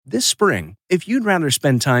This spring, if you'd rather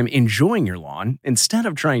spend time enjoying your lawn instead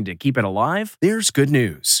of trying to keep it alive, there's good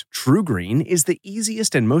news. TruGreen is the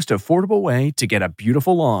easiest and most affordable way to get a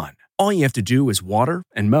beautiful lawn. All you have to do is water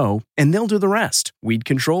and mow, and they'll do the rest. Weed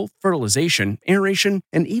control, fertilization, aeration,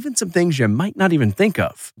 and even some things you might not even think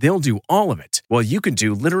of. They'll do all of it, while you can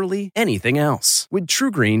do literally anything else. With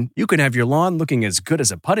TruGreen, you can have your lawn looking as good as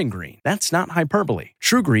a putting green. That's not hyperbole.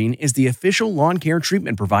 TruGreen is the official lawn care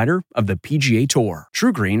treatment provider of the PGA Tour.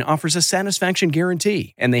 TruGreen offers a satisfaction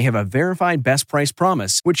guarantee, and they have a verified best price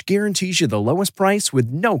promise, which guarantees you the lowest price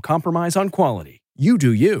with no compromise on quality. You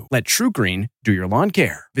do you. Let TruGreen do your lawn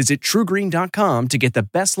care. Visit TruGreen.com to get the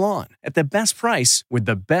best lawn at the best price with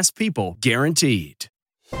the best people guaranteed.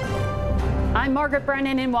 I'm Margaret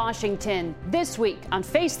Brennan in Washington. This week on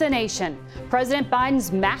Face the Nation, President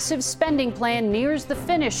Biden's massive spending plan nears the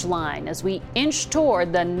finish line as we inch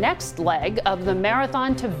toward the next leg of the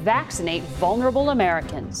marathon to vaccinate vulnerable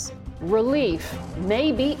Americans. Relief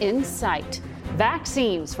may be in sight.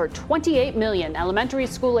 Vaccines for 28 million elementary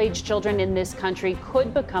school-age children in this country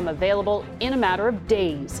could become available in a matter of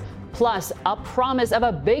days. Plus, a promise of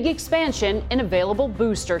a big expansion in available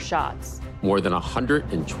booster shots. More than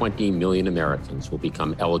 120 million Americans will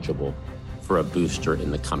become eligible for a booster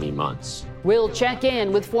in the coming months. We'll check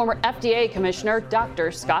in with former FDA Commissioner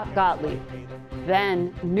Dr. Scott Gottlieb.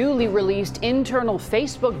 Then, newly released internal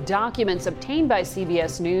Facebook documents obtained by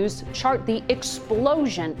CBS News chart the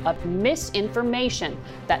explosion of misinformation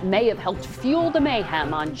that may have helped fuel the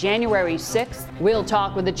mayhem on January 6th. We'll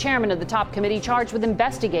talk with the chairman of the top committee charged with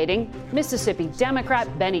investigating, Mississippi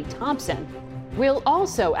Democrat Benny Thompson. We'll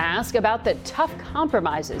also ask about the tough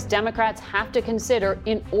compromises Democrats have to consider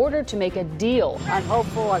in order to make a deal. I'm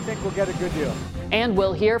hopeful. I think we'll get a good deal. And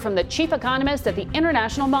we'll hear from the chief economist at the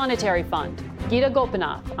International Monetary Fund, Gita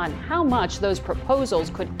Gopinath, on how much those proposals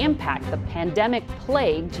could impact the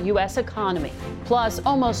pandemic-plagued U.S. economy. Plus,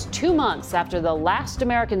 almost 2 months after the last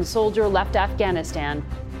American soldier left Afghanistan,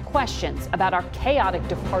 questions about our chaotic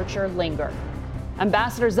departure linger.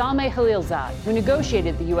 Ambassador Zalmay Khalilzad, who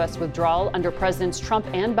negotiated the U.S. withdrawal under Presidents Trump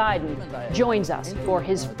and Biden, joins us for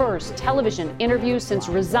his first television interview since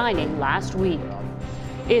resigning last week.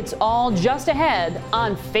 It's all just ahead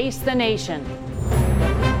on Face the Nation.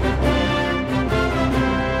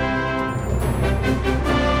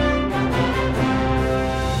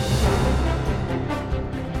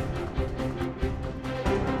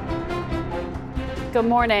 Good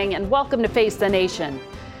morning and welcome to Face the Nation.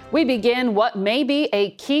 We begin what may be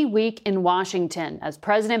a key week in Washington as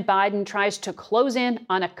President Biden tries to close in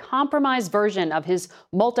on a compromise version of his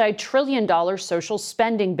multi-trillion-dollar social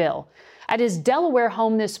spending bill. At his Delaware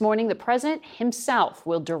home this morning, the president himself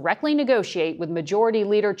will directly negotiate with Majority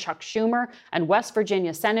Leader Chuck Schumer and West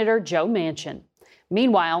Virginia Senator Joe Manchin.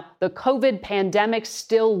 Meanwhile, the COVID pandemic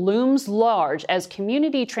still looms large as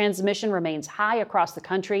community transmission remains high across the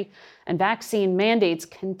country and vaccine mandates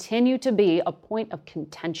continue to be a point of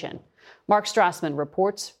contention. Mark Strassman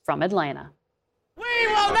reports from Atlanta. We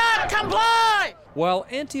will not comply! While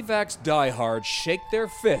anti-vax diehards shake their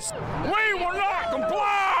fists, we will not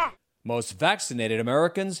comply! Most vaccinated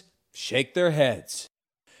Americans shake their heads.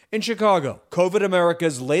 In Chicago, COVID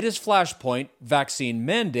America's latest flashpoint, vaccine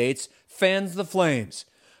mandates, fans the flames.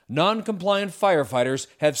 Non-compliant firefighters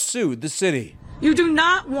have sued the city. You do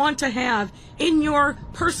not want to have in your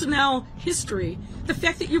personnel history the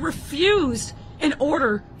fact that you refused an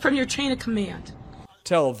order from your chain of command.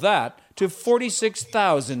 Tell that to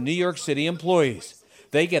 46,000 New York City employees.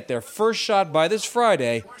 They get their first shot by this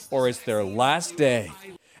Friday, or it's their last day.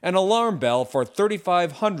 An alarm bell for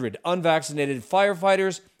 3,500 unvaccinated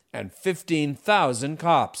firefighters and 15,000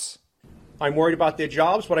 cops. I'm worried about their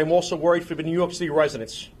jobs, but I'm also worried for the New York City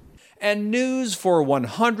residents. And news for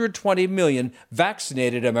 120 million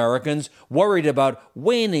vaccinated Americans worried about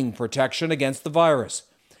waning protection against the virus.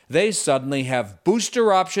 They suddenly have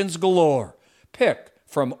booster options galore. Pick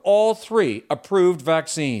from all 3 approved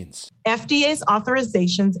vaccines. FDA's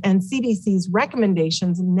authorizations and CDC's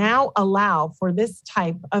recommendations now allow for this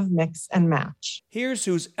type of mix and match. Here's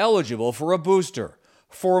who's eligible for a booster.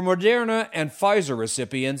 For Moderna and Pfizer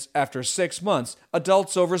recipients after 6 months,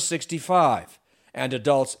 adults over 65, and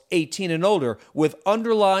adults 18 and older with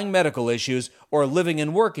underlying medical issues or living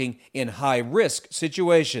and working in high-risk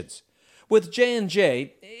situations. With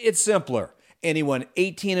J&J, it's simpler. Anyone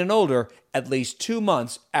 18 and older at least 2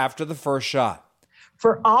 months after the first shot.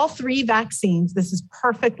 For all 3 vaccines, this is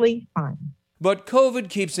perfectly fine. But COVID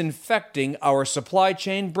keeps infecting our supply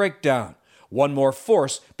chain breakdown. One more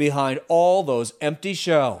force behind all those empty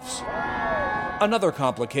shelves. Another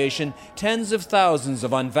complication, tens of thousands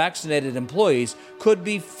of unvaccinated employees could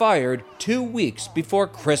be fired 2 weeks before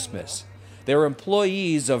Christmas. They're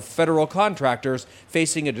employees of federal contractors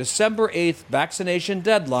facing a December 8th vaccination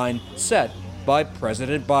deadline set by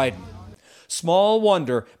President Biden. Small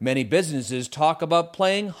wonder many businesses talk about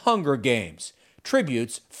playing Hunger Games,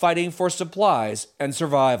 tributes fighting for supplies and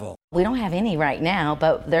survival. We don't have any right now,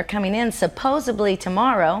 but they're coming in supposedly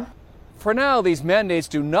tomorrow. For now, these mandates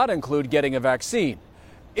do not include getting a vaccine.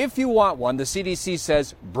 If you want one, the CDC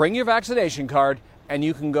says bring your vaccination card and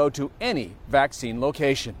you can go to any vaccine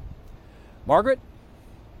location. Margaret?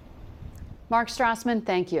 Mark Strassman,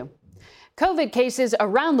 thank you. COVID cases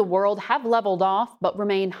around the world have leveled off but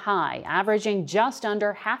remain high, averaging just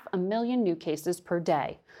under 500,000 new cases per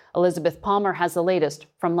day. Elizabeth Palmer has the latest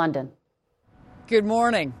from London. Good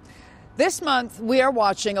morning. This month, we are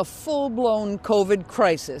watching a full-blown COVID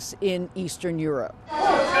crisis in Eastern Europe.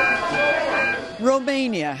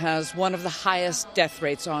 Romania has one of the highest death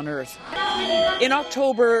rates on Earth. In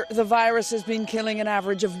October, the virus has been killing an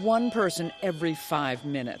average of one person every 5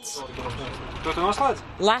 minutes.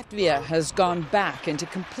 Latvia has gone back into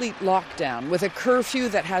complete lockdown with a curfew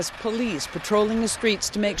that has police patrolling the streets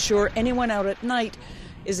to make sure anyone out at night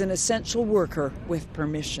is an essential worker with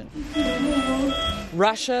permission.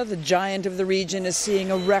 Russia, the giant of the region, is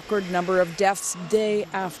seeing a record number of deaths day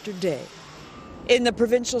after day. In the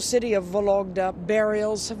provincial city of Vologda,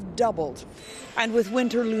 burials have doubled, and with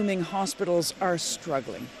winter looming, hospitals are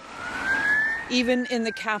struggling. Even in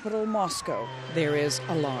the capital, Moscow, there is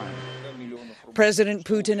alarm. President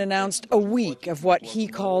Putin announced a week of what he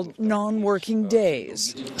called non-working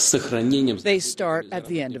days. They start at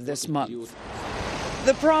the end of this month.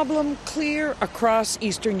 The problem, clear across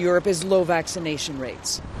Eastern Europe, is low vaccination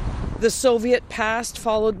rates. The Soviet past,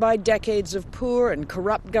 followed by decades of poor and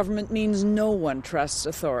corrupt government, means no one trusts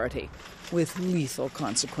authority, with lethal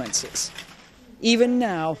consequences. Even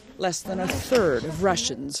now, less than a third of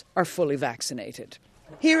Russians are fully vaccinated.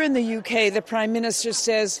 Here in the UK, the Prime Minister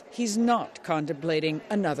says he's not contemplating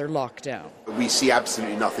another lockdown. We see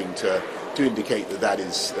absolutely nothing to indicate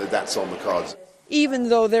that's on the cards. Even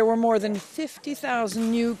though there were more than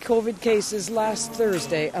 50,000 new COVID cases last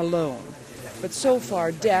Thursday alone. But so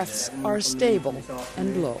far, deaths are stable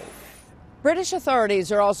and low. British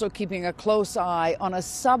authorities are also keeping a close eye on a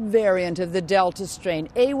subvariant of the Delta strain,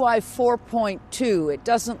 AY4.2. It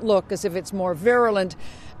doesn't look as if it's more virulent,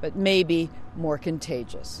 but maybe more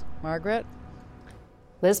contagious. Margaret?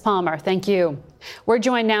 Liz Palmer, thank you. We're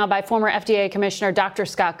joined now by former FDA Commissioner Dr.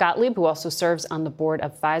 Scott Gottlieb, who also serves on the board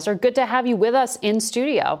of Pfizer. Good to have you with us in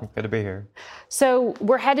studio. Good to be here. So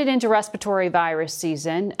we're headed into respiratory virus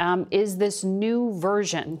season. Is this new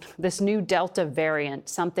version, this new Delta variant,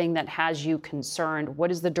 something that has you concerned? What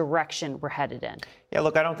is the direction we're headed in? Yeah,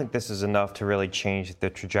 look, I don't think this is enough to really change the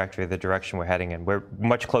trajectory of the direction we're heading in. We're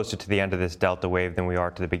much closer to the end of this Delta wave than we are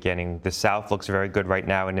to the beginning. The South looks very good right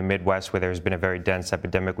now. In the Midwest, where there's been a very dense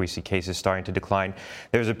epidemic, we see cases starting to decline.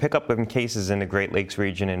 There's a pickup in cases in the Great Lakes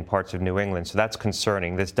region and parts of New England, so that's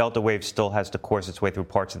concerning. This Delta wave still has to course its way through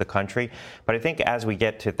parts of the country, but I think as we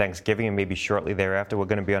get to Thanksgiving and maybe shortly thereafter, we're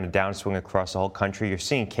going to be on a downswing across the whole country. You're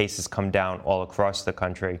seeing cases come down all across the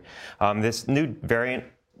country. This new variant,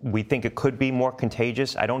 we think it could be more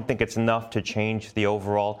contagious. I don't think it's enough to change the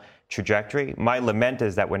overall trajectory. My lament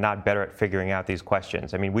is that we're not better at figuring out these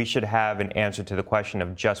questions. I mean, we should have an answer to the question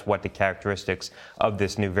of just what the characteristics of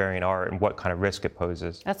this new variant are and what kind of risk it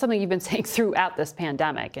poses. That's something you've been saying throughout this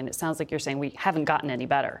pandemic, and it sounds like you're saying we haven't gotten any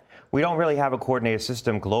better. We don't really have a coordinated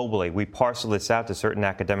system globally. We parcel this out to certain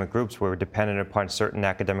academic groups. We're dependent upon certain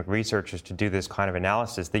academic researchers to do this kind of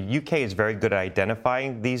analysis. The UK is very good at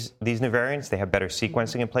identifying these new variants. They have better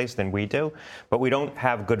sequencing in place than we do, but we don't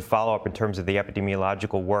have good follow-up in terms of the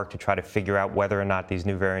epidemiological work to try to figure out whether or not these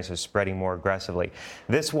new variants are spreading more aggressively.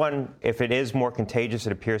 This one, if it is more contagious,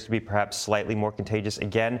 it appears to be perhaps slightly more contagious.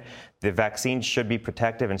 Again, the vaccines should be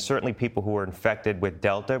protective, and certainly people who are infected with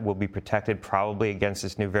Delta will be protected probably against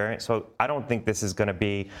this new variant. So I don't think this is going to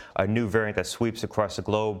be a new variant that sweeps across the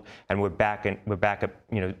globe and we're back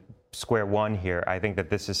at square one here. I think that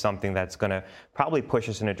this is something that's going to probably push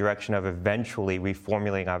us in a direction of eventually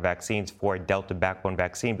reformulating our vaccines for a Delta backbone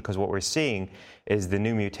vaccine, because what we're seeing is the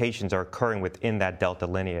new mutations are occurring within that Delta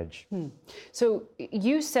lineage. So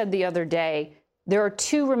you said the other day there are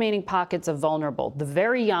two remaining pockets of vulnerable, the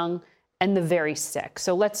very young and the very sick.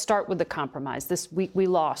 So let's start with the compromise. This week we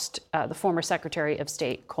lost the former Secretary of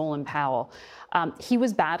State, Colin Powell. He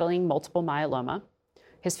was battling multiple myeloma.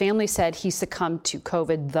 His family said he succumbed to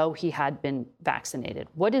COVID, though he had been vaccinated.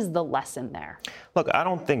 What is the lesson there? Look, I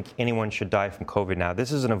don't think anyone should die from COVID now.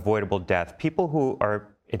 This is an avoidable death. People who are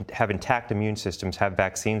have intact immune systems have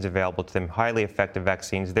vaccines available to them, highly effective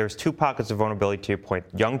vaccines. There's two pockets of vulnerability, to your point.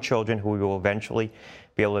 Young children who we will eventually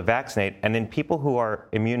be able to vaccinate, and then people who are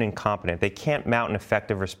immune incompetent. They can't mount an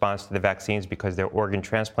effective response to the vaccines because they're organ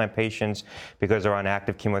transplant patients, because they're on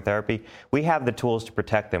active chemotherapy. We have the tools to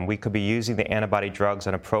protect them. We could be using the antibody drugs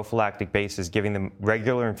on a prophylactic basis, giving them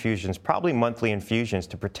regular infusions, probably monthly infusions,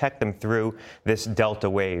 to protect them through this Delta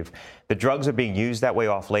wave. The drugs are being used that way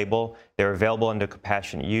off-label. They're available under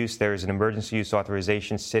compassionate use. There's an emergency use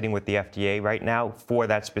authorization sitting with the FDA right now for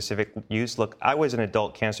that specific use. Look, I was an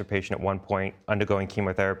adult cancer patient at one point undergoing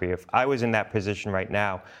chemotherapy. If I was in that position right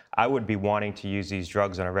now, I would be wanting to use these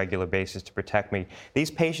drugs on a regular basis to protect me.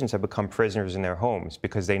 These patients have become prisoners in their homes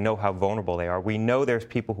because they know how vulnerable they are. We know there's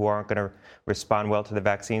people who aren't going to respond well to the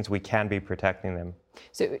vaccines. We can be protecting them.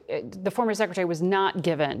 So the former secretary was not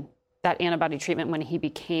given that antibody treatment when he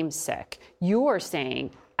became sick. You're saying,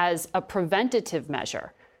 as a preventative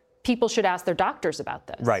measure, people should ask their doctors about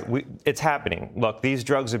this. Right. It's happening. Look, these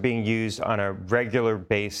drugs are being used on a regular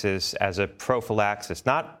basis as a prophylaxis,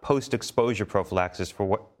 not post-exposure prophylaxis,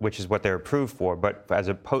 which is what they're approved for, but as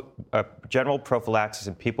a general prophylaxis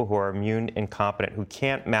in people who are immune incompetent, who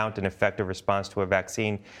can't mount an effective response to a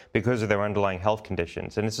vaccine because of their underlying health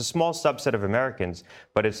conditions. And it's a small subset of Americans,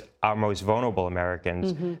 but it's our most vulnerable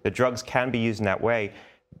Americans. Mm-hmm. The drugs can be used in that way.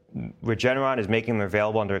 Regeneron is making them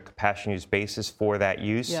available under a compassionate use basis for that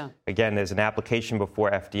use. Yeah. Again, there's an application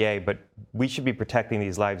before FDA, but we should be protecting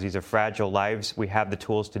these lives. These are fragile lives. We have the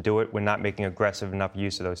tools to do it. We're not making aggressive enough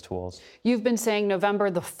use of those tools. You've been saying November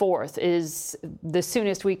the 4th is the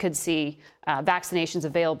soonest we could see vaccinations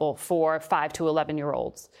available for 5 to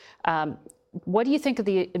 11-year-olds. What do you think of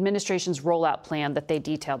the administration's rollout plan that they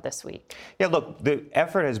detailed this week? Yeah, look, the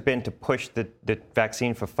effort has been to push the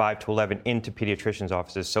vaccine for 5 to 11 into pediatricians'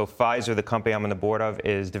 offices. So Pfizer, the company I'm on the board of,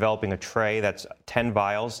 is developing a tray that's 10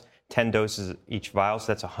 vials, 10 doses each vial, so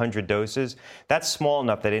that's 100 doses. That's small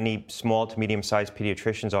enough that any small to medium-sized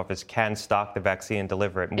pediatrician's office can stock the vaccine and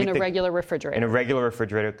deliver it. And in a regular refrigerator? In a regular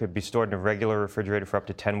refrigerator. It could be stored in a regular refrigerator for up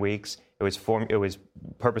to 10 weeks. It was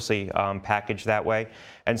purposely packaged that way.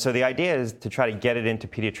 And so the idea is to try to get it into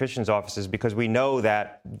pediatricians' offices because we know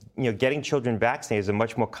that getting children vaccinated is a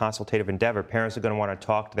much more consultative endeavor. Parents are going to want to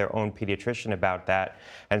talk to their own pediatrician about that.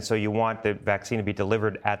 And so you want the vaccine to be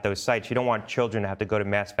delivered at those sites. You don't want children to have to go to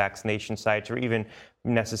mass vaccination sites or even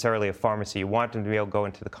necessarily a pharmacy. You want them to be able to go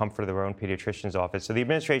into the comfort of their own pediatrician's office. So the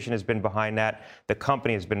administration has been behind that. The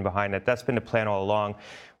company has been behind that. That's been the plan all along.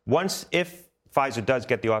 If Pfizer does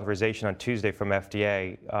get the authorization on Tuesday from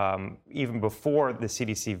FDA, even before the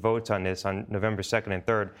CDC votes on this on November 2nd and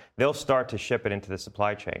 3rd, they'll start to ship it into the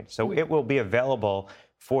supply chain. So it will be available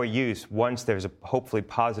for use once there's a hopefully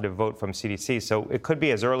positive vote from CDC. So it could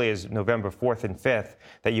be as early as November 4th and 5th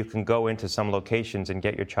that you can go into some locations and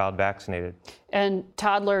get your child vaccinated. And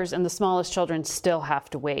toddlers and the smallest children still have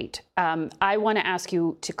to wait. I want to ask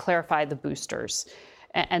you to clarify the boosters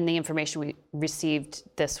and the information we received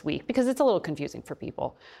this week, because it's a little confusing for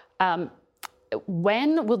people.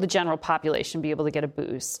 When will the general population be able to get a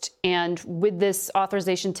boost? And with this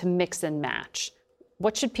authorization to mix and match,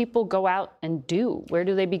 what should people go out and do? Where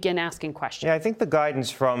do they begin asking questions? Yeah, I think the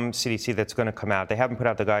guidance from CDC that's going to come out, they haven't put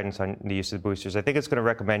out the guidance on the use of the boosters. I think it's going to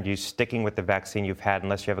recommend you sticking with the vaccine you've had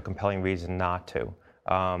unless you have a compelling reason not to.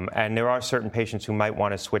 And there are certain patients who might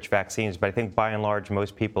want to switch vaccines, but I think by and large,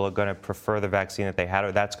 most people are going to prefer the vaccine that they had,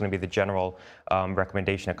 or that's going to be the general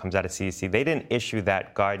recommendation that comes out of CDC. They didn't issue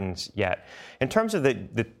that guidance yet. In terms of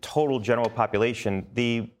the total general population,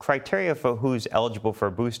 the criteria for who's eligible for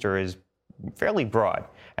a booster is fairly broad,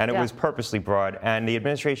 and it was purposely broad, and the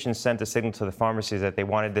administration sent a signal to the pharmacies that they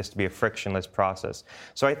wanted this to be a frictionless process.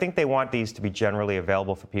 So I think they want these to be generally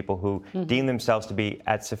available for people who deem themselves to be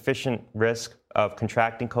at sufficient risk of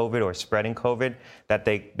contracting COVID or spreading COVID that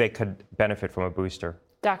they could benefit from a booster.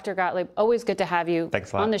 Dr. Gottlieb, always good to have you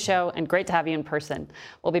on the show and great to have you in person.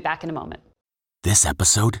 We'll be back in a moment. This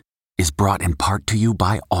episode is brought in part to you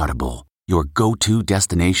by Audible, your go-to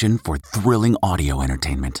destination for thrilling audio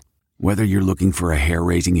entertainment. Whether you're looking for a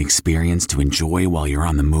hair-raising experience to enjoy while you're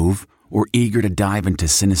on the move or eager to dive into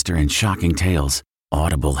sinister and shocking tales,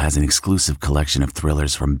 Audible has an exclusive collection of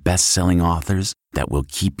thrillers from best-selling authors that will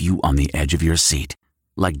keep you on the edge of your seat.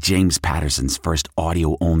 Like James Patterson's first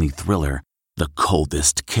audio-only thriller, The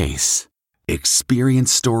Coldest Case.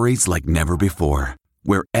 Experience stories like never before,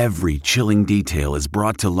 where every chilling detail is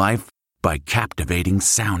brought to life by captivating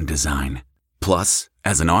sound design. Plus,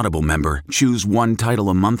 as an Audible member, choose one title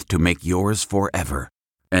a month to make yours forever.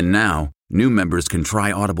 And now, new members can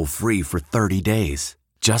try Audible free for 30 days.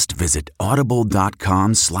 Just visit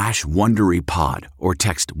audible.com/WonderyPod or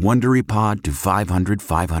text WonderyPod to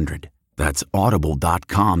 500-500. That's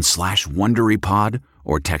audible.com/WonderyPod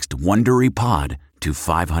or text WonderyPod to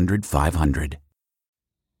 500-500.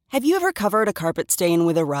 Have you ever covered a carpet stain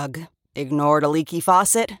with a rug? Ignored a leaky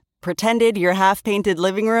faucet? Pretended your half-painted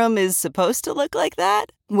living room is supposed to look like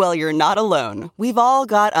that? Well, you're not alone. We've all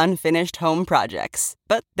got unfinished home projects.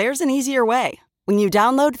 But there's an easier way. When you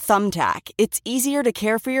download Thumbtack, it's easier to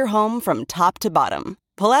care for your home from top to bottom.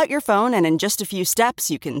 Pull out your phone and in just a few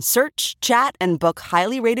steps, you can search, chat, and book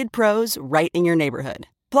highly rated pros right in your neighborhood.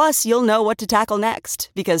 Plus, you'll know what to tackle next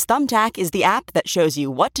because Thumbtack is the app that shows you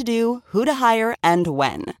what to do, who to hire, and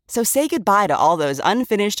when. So say goodbye to all those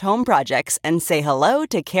unfinished home projects and say hello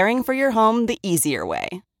to caring for your home the easier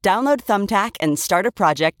way. Download Thumbtack and start a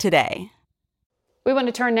project today. We want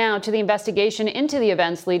to turn now to the investigation into the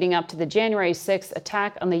events leading up to the January 6th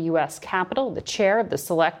attack on the U.S. Capitol. The chair of the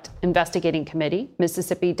Select Investigating Committee,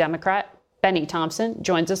 Mississippi Democrat Benny Thompson,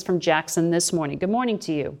 joins us from Jackson this morning. Good morning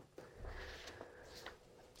to you.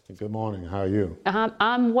 Good morning. How are you?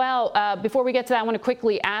 I'm well. Before we get to that, I want to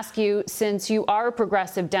quickly ask you, since you are a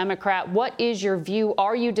progressive Democrat, what is your view?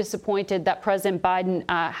 Are you disappointed that President Biden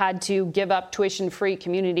had to give up tuition-free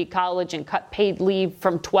community college and cut paid leave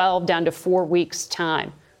from 12 down to 4 weeks'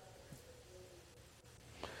 time?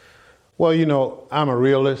 Well, you know, I'm a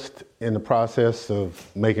realist in the process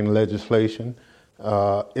of making legislation.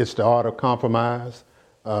 It's the art of compromise.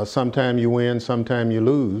 Sometimes you win, sometimes you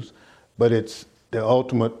lose, but it's the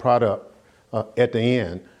ultimate product at the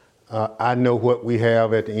end. I know what we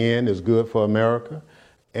have at the end is good for America,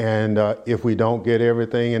 and if we don't get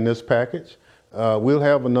everything in this package, we'll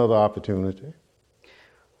have another opportunity.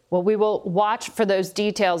 Well, we will watch for those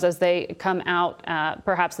details as they come out,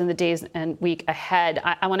 perhaps in the days and week ahead.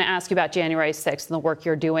 I want to ask you about January 6th and the work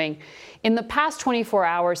you're doing. In the past 24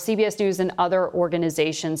 hours, CBS News and other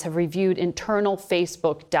organizations have reviewed internal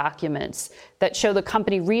Facebook documents that show the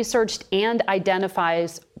company researched and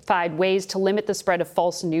identified ways to limit the spread of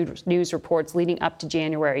false news reports leading up to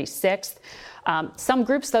January 6th. Some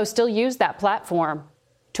groups, though, still use that platform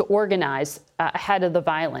to organize ahead of the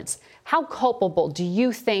violence. How culpable do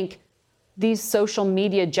you think these social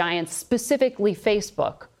media giants, specifically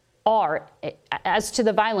Facebook, are as to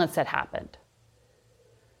the violence that happened?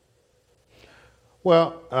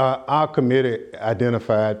 Well, our committee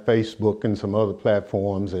identified Facebook and some other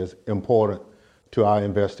platforms as important to our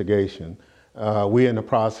investigation. We're in the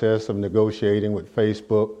process of negotiating with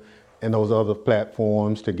Facebook and those other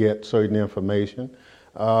platforms to get certain information.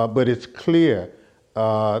 But it's clear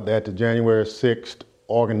that the January 6th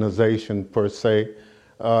organization per se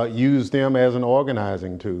used them as an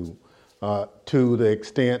organizing tool to the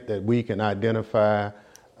extent that we can identify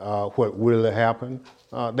what really happened.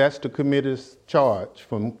 That's the committee's charge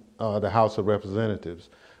from the House of Representatives.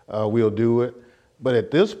 We'll do it. But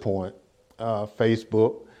at this point,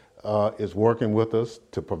 Facebook is working with us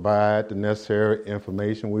to provide the necessary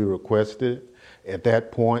information we requested. At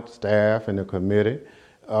that point, staff and the committee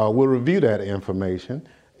will review that information.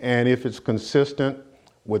 And if it's consistent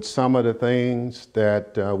with some of the things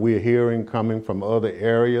that we're hearing coming from other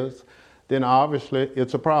areas, then obviously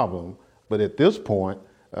it's a problem. But at this point,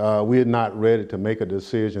 we're not ready to make a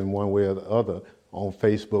decision one way or the other on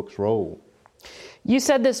Facebook's role. You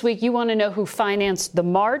said this week you want to know who financed the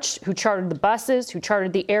march, who chartered the buses, who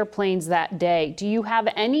chartered the airplanes that day. Do you have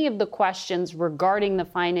any of the questions regarding the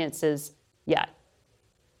finances yet?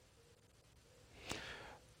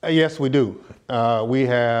 Yes, we do. We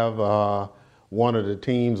have one of the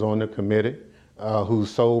teams on the committee whose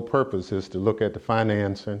sole purpose is to look at the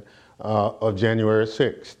financing of January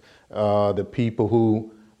 6th. The people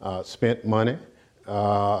who spent money,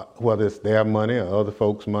 whether it's their money or other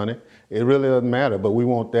folks' money, it really doesn't matter, but we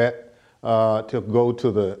want that to go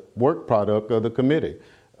to the work product of the committee.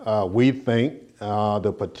 We think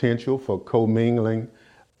the potential for commingling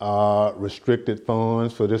restricted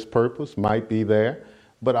funds for this purpose might be there,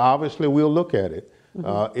 but obviously we'll look at it.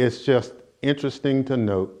 It's just interesting to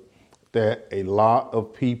note that a lot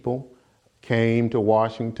of people came to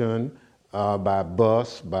Washington by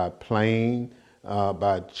bus, by plane,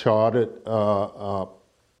 by chartered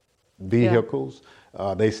vehicles. Yeah.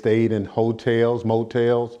 They stayed in hotels,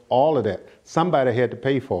 motels, all of that. Somebody had to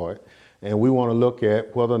pay for it. And we want to look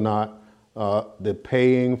at whether or not the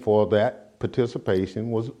paying for that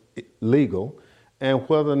participation was legal and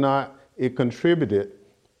whether or not it contributed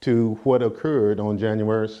to what occurred on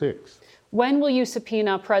January 6th. When will you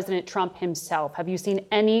subpoena President Trump himself? Have you seen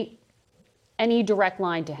any direct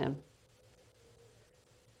line to him?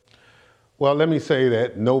 Well, let me say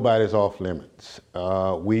that nobody's off limits.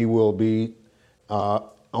 We will be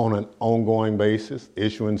on an ongoing basis,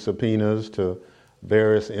 issuing subpoenas to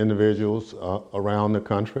various individuals around the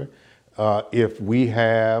country if we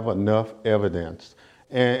have enough evidence.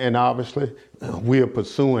 And obviously, we are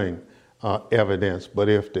pursuing evidence, but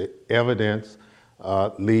if the evidence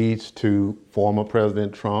leads to former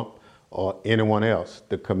President Trump or anyone else,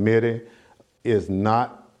 the committee is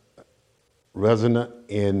not resonant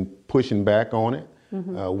in pushing back on it.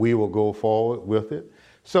 Mm-hmm. We will go forward with it.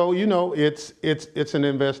 So, you know, it's an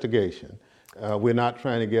investigation. We're not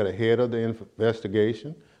trying to get ahead of the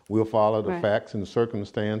investigation. We'll follow the facts and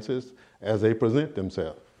circumstances as they present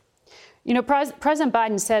themselves. You know, President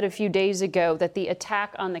Biden said a few days ago that the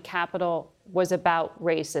attack on the Capitol was about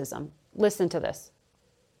racism. Listen to this.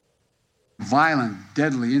 Violent,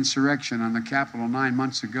 deadly insurrection on the Capitol 9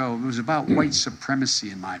 months ago. It was about white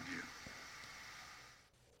supremacy, in my view.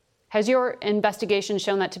 Has your investigation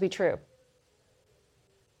shown that to be true?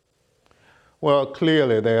 Well,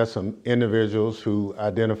 clearly there are some individuals who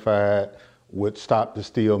identified with Stop the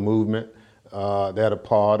Steal movement that are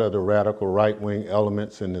part of the radical right-wing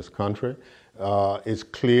elements in this country. It's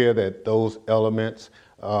clear that those elements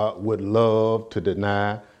would love to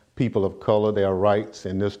deny people of color their rights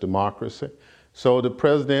in this democracy. So the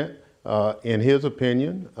president, in his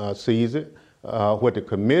opinion, sees it. What the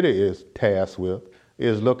committee is tasked with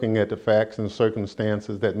is looking at the facts and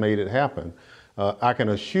circumstances that made it happen. I can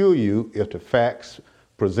assure you, if the facts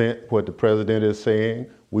present what the president is saying,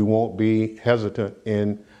 we won't be hesitant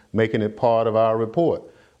in making it part of our report.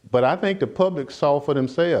 But I think the public saw for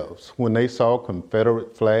themselves when they saw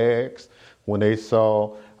Confederate flags, when they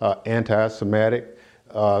saw anti-Semitic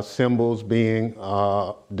symbols being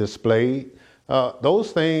displayed.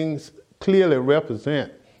 Those things clearly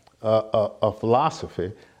represent a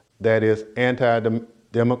philosophy that is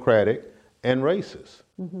anti-democratic and racist.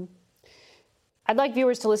 Mm-hmm. I'd like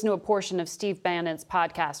viewers to listen to a portion of Steve Bannon's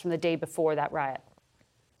podcast from the day before that riot.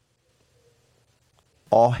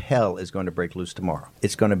 All hell is going to break loose tomorrow.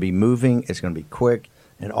 It's going to be moving. It's going to be quick.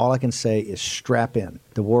 And all I can say is strap in.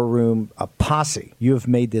 The War Room, a posse. You have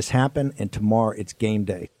made this happen, and tomorrow it's game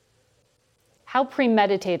day. How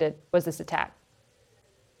premeditated was this attack?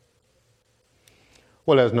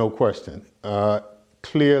 Well, there's no question.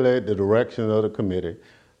 Clearly, the direction of the committee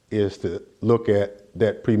is to look at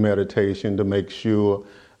that premeditation to make sure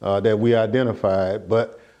that we identify it.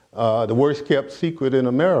 But the worst kept secret in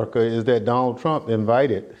America is that Donald Trump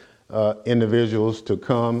invited individuals to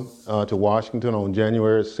come to Washington on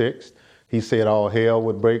January 6th. He said all hell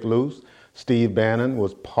would break loose. Steve Bannon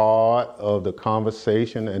was part of the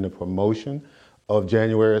conversation and the promotion of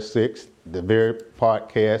January 6th, the very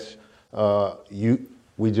podcast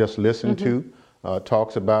we just listened to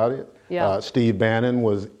talks about it. Yeah. Steve Bannon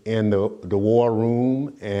was in the War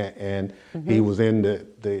Room, and he was in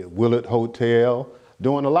the Willard Hotel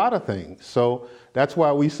doing a lot of things. So that's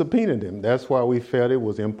why we subpoenaed him. That's why we felt it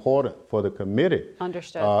was important for the committee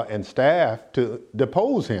and staff to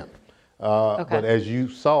depose him. But as you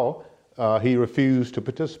saw, he refused to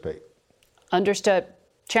participate. Understood.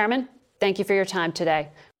 Chairman, thank you for your time today.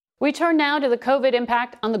 We turn now to the COVID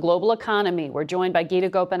impact on the global economy. We're joined by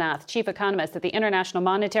Geeta Gopinath, chief economist at the International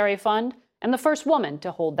Monetary Fund and the first woman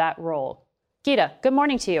to hold that role. Geeta, good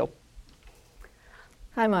morning to you.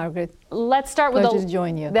 Hi, Margaret. Let's start with Pleasure to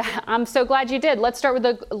join you. I'm so glad you did. Let's start with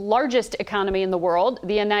the largest economy in the world,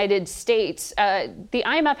 the United States. The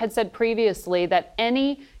IMF had said previously that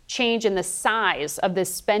any change in the size of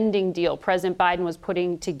this spending deal President Biden was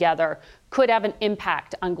putting together could have an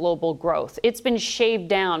impact on global growth. It's been shaved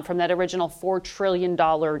down from that original $4 trillion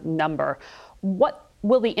number. What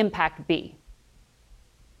will the impact be?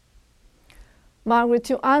 Margaret,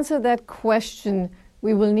 to answer that question,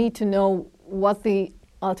 we will need to know what the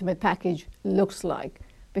ultimate package looks like,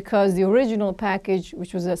 because the original package,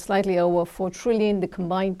 which was slightly over $4 trillion, the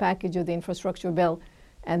combined package of the infrastructure bill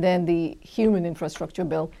and then the human infrastructure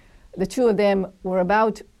bill, the two of them were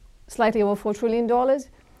about slightly over $4 trillion,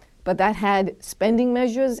 but that had spending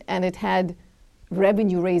measures and it had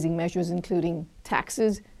revenue-raising measures, including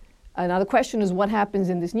taxes. Now the question is what happens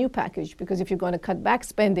in this new package, because if you're going to cut back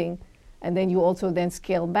spending and then you also then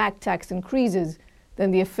scale back tax increases,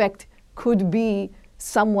 then the effect could be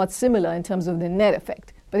somewhat similar in terms of the net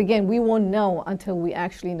effect. But again, we won't know until we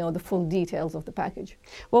actually know the full details of the package.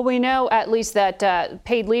 Well, we know at least that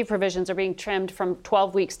paid leave provisions are being trimmed from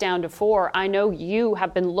 12 weeks down to 4. I know you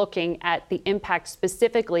have been looking at the impact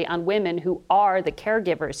specifically on women who are the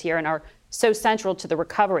caregivers here and are so central to the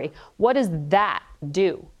recovery. What does that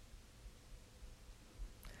do?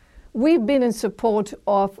 We've been in support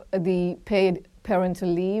of the paid parental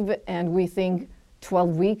leave, and we think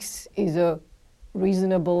 12 weeks is a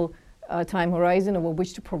reasonable time horizon over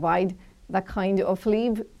which to provide that kind of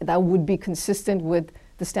leave. That would be consistent with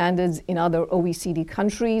the standards in other OECD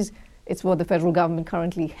countries. It's what the federal government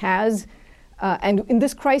currently has. And in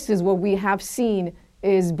this crisis, what we have seen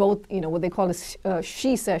is both, what they call a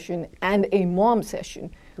she session and a mom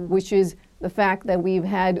session, which is the fact that we've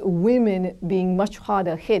had women being much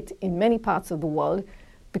harder hit in many parts of the world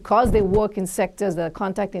because they work in sectors that are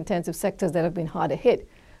contact-intensive sectors that have been harder hit,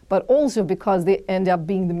 but also because they end up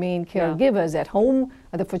being the main caregivers at home,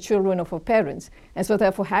 either for children or for parents. And so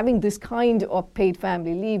therefore having this kind of paid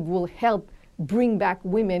family leave will help bring back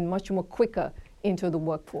women much more quicker into the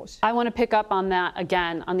workforce. I want to pick up on that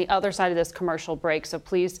again on the other side of this commercial break, so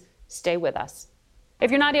please stay with us. If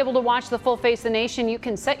you're not able to watch the full Face the Nation, you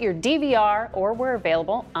can set your DVR, or we're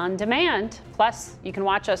available on demand. Plus, you can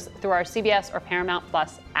watch us through our CBS or Paramount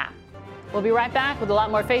Plus app. We'll be right back with a lot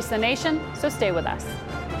more Face the Nation, so stay with us.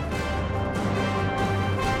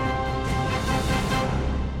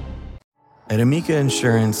 At Amica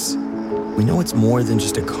Insurance, we know it's more than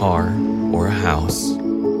just a car or a house.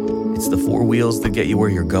 It's the four wheels that get you where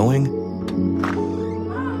you're going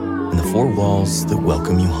and the four walls that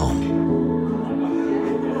welcome you home.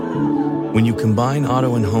 When you combine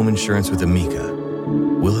auto and home insurance with Amica,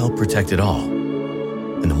 we'll help protect it all.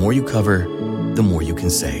 And the more you cover, the more you can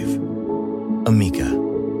save. Amica.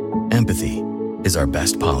 Empathy is our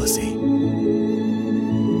best policy.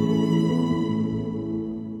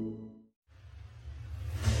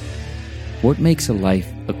 What makes a life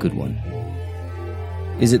a good one?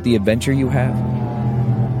 Is it the adventure you have?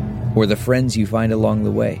 Or the friends you find along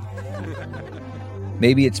the way?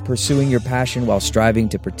 Maybe it's pursuing your passion while striving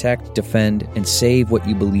to protect, defend, and save what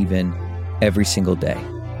you believe in every single day.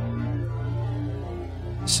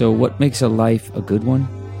 So what makes a life a good one?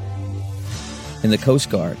 In the Coast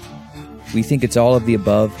Guard, we think it's all of the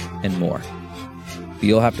above and more. But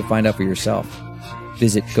you'll have to find out for yourself.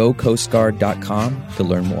 Visit gocoastguard.com to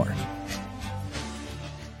learn more.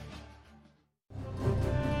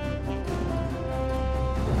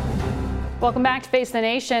 Welcome back to Face the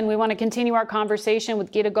Nation. We want to continue our conversation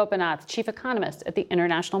with Geeta Gopinath, Chief Economist at the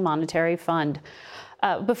International Monetary Fund.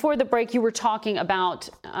 Before the break, you were talking about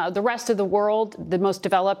the rest of the world. The most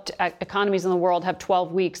developed economies in the world have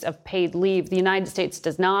 12 weeks of paid leave. The United States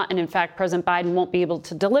does not. And in fact, President Biden won't be able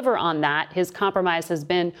to deliver on that. His compromise has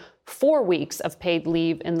been 4 weeks of paid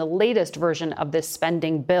leave in the latest version of this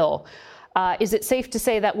spending bill. Is it safe to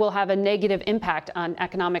say that will have a negative impact on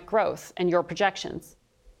economic growth and your projections?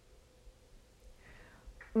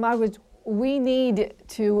 Margaret, we need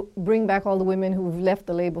to bring back all the women who've left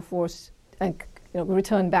the labor force and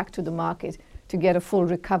return back to the market to get a full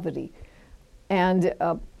recovery. And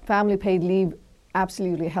family paid leave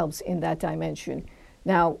absolutely helps in that dimension.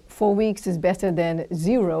 Now, 4 weeks is better than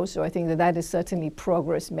 0, so I think that is certainly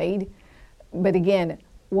progress made. But again,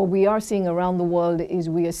 what we are seeing around the world is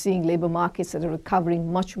we are seeing labor markets that are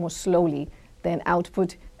recovering much more slowly than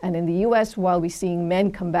output. And in the US, while we're seeing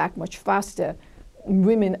men come back much faster,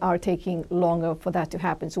 women are taking longer for that to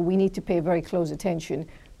happen. So we need to pay very close attention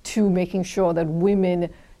to making sure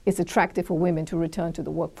that it's attractive for women to return to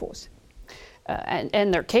the workforce.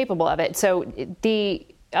 And they're capable of it. So the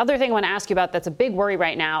other thing I want to ask you about that's a big worry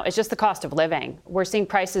right now is just the cost of living. We're seeing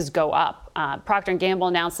prices go up. Procter & Gamble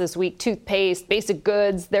announced this week toothpaste, basic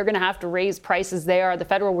goods, they're going to have to raise prices there. The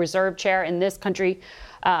Federal Reserve Chair in this country,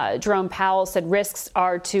 Jerome Powell, said risks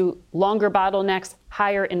are to longer bottlenecks,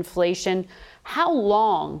 higher inflation. How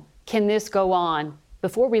long can this go on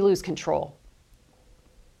before we lose control?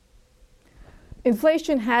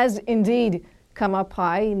 Inflation has indeed come up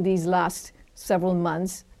high in these last several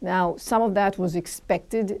months. Now, some of that was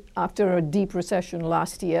expected after a deep recession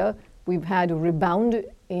last year. We've had a rebound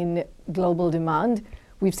in global demand.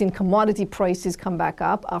 We've seen commodity prices come back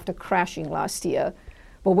up after crashing last year.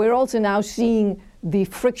 But we're also now seeing the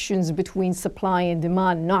frictions between supply and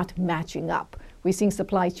demand not matching up. We're seeing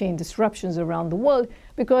supply chain disruptions around the world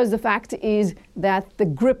because the fact is that the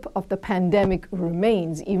grip of the pandemic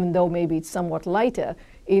remains, even though maybe it's somewhat lighter,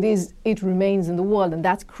 it remains in the world, and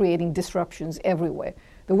that's creating disruptions everywhere.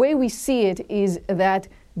 The way we see it is that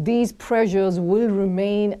these pressures will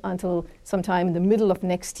remain until sometime in the middle of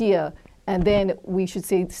next year, and then we should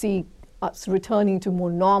see us returning to more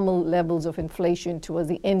normal levels of inflation towards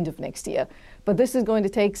the end of next year. But this is going to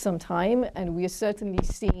take some time, and we are certainly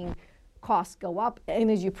seeing costs go up.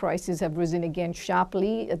 Energy prices have risen again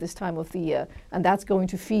sharply at this time of the year, and that's going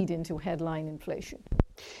to feed into headline inflation.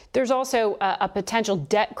 There's also a potential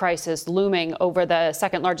debt crisis looming over the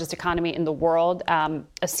second largest economy in the world.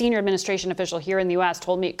 A senior administration official here in the U.S.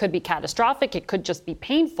 told me it could be catastrophic. It could just be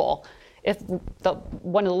painful if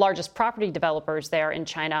one of the largest property developers there in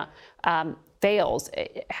China fails.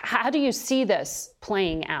 How do you see this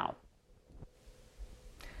playing out?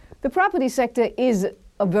 The property sector is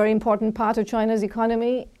a very important part of China's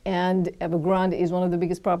economy, and Evergrande is one of the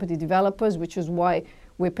biggest property developers, which is why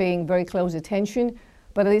we're paying very close attention.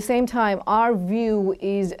 But at the same time, our view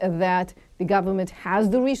is that the government has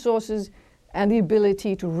the resources and the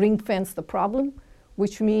ability to ring-fence the problem,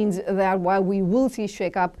 which means that while we will see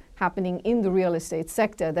shake-up happening in the real estate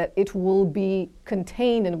sector, that it will be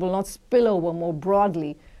contained and will not spill over more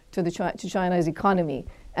broadly to China's economy.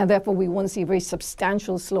 And therefore, we won't see a very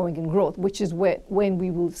substantial slowing in growth, which is when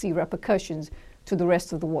we will see repercussions to the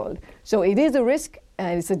rest of the world. So it is a risk,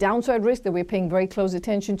 and it's a downside risk that we're paying very close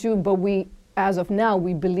attention to, but as of now,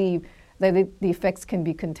 we believe that the effects can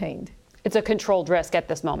be contained. It's a controlled risk at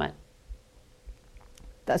this moment.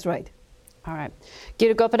 That's right. All right.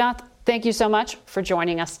 Geeta Gopinath, thank you so much for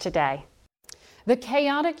joining us today. The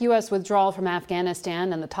chaotic U.S. withdrawal from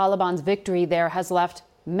Afghanistan and the Taliban's victory there has left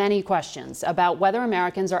many questions about whether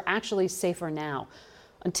Americans are actually safer now.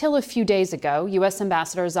 Until a few days ago, U.S.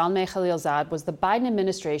 Ambassador Zalmay Khalilzad was the Biden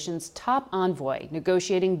administration's top envoy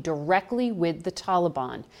negotiating directly with the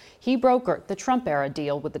Taliban. He brokered the Trump-era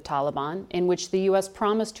deal with the Taliban, in which the U.S.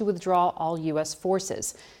 promised to withdraw all U.S.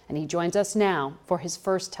 forces. And he joins us now for his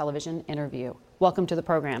first television interview. Welcome to the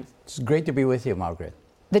program. It's great to be with you, Margaret.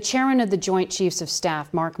 The chairman of the Joint Chiefs of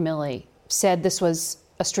Staff, Mark Milley, said this was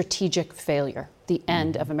a strategic failure, the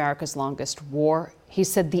end of America's longest war. He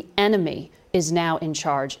said the enemy is now in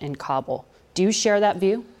charge in Kabul. Do you share that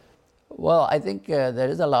view? Well, I think there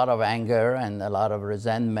is a lot of anger and a lot of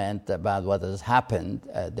resentment about what has happened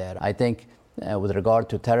there. I think with regard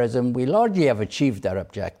to terrorism, we largely have achieved our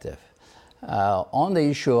objective. On the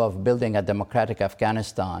issue of building a democratic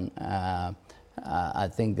Afghanistan, I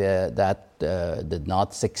think that did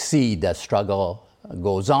not succeed. The struggle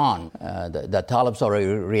goes on. The Talibs are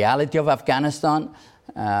a reality of Afghanistan.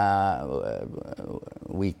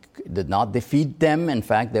 We did not defeat them. In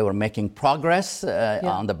fact, they were making progress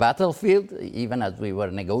on the battlefield, even as we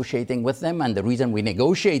were negotiating with them. And the reason we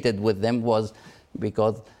negotiated with them was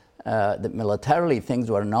because militarily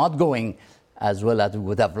things were not going as well as we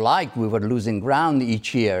would have liked. We were losing ground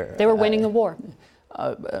each year. They were winning the war.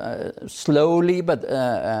 Slowly,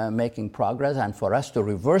 but making progress. And for us to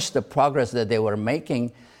reverse the progress that they were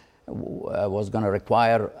making was going to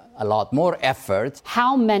require a lot more effort.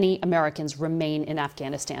 How many Americans remain in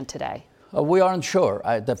Afghanistan today? We aren't sure.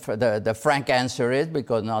 The frank answer is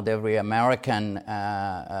because not every American,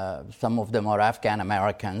 some of them are Afghan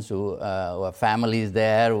Americans who have families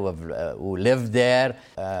there, who live there.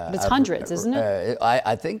 But it's hundreds, isn't it?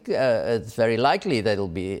 I think it's very likely that it'll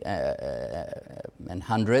be in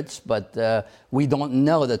hundreds, but we don't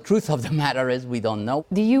know. The truth of the matter is we don't know.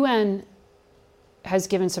 The UN has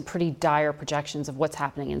given some pretty dire projections of what's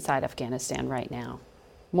happening inside Afghanistan right now.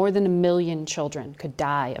 More than 1 million children could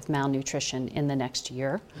die of malnutrition in the next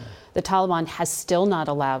year. The Taliban has still not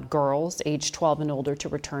allowed girls aged 12 and older to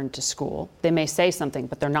return to school. They may say something,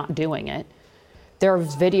 but they're not doing it. There are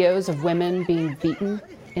videos of women being beaten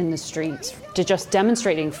in the streets, just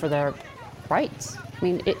demonstrating for their rights. I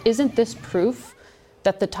mean, isn't this proof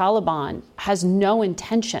that the Taliban has no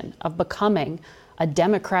intention of becoming a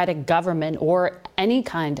democratic government or any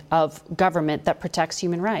kind of government that protects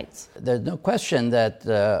human rights? There's no question that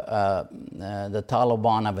the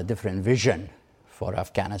Taliban have a different vision for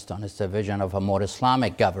Afghanistan. It's a vision of a more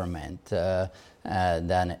Islamic government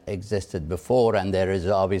than existed before, and there is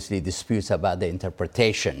obviously disputes about the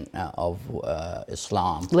interpretation of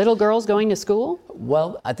Islam. Little girls going to school?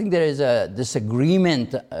 Well, I think there is a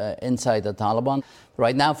disagreement inside the Taliban.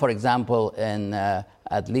 Right now, for example, in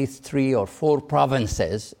at least 3 or 4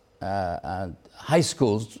 provinces, high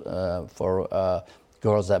schools for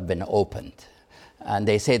girls have been opened. And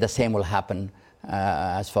they say the same will happen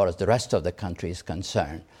as far as the rest of the country is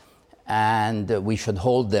concerned. And we should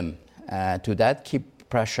hold them to that, keep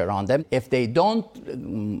pressure on them. If they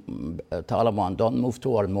Taliban don't move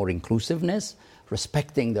toward more inclusiveness,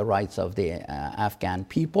 respecting the rights of the Afghan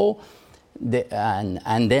people,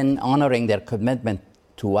 and then honoring their commitment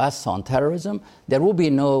to us on terrorism, there will be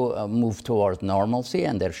no move towards normalcy,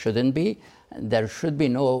 and there shouldn't be. There should be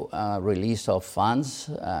no release of funds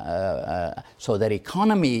so that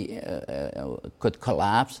economy could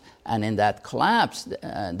collapse, and in that collapse,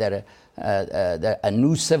 a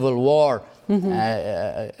new civil war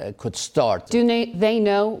could start. Do they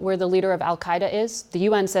know where the leader of Al-Qaeda is? The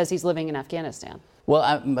UN says he's living in Afghanistan.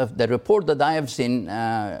 Well, the report that I have seen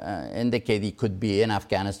indicate it could be in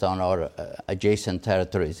Afghanistan or adjacent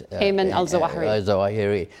territories. Ayman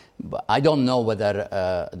al-Zawahiri. But I don't know whether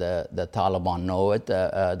the Taliban know it.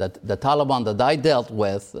 The Taliban that I dealt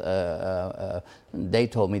with, they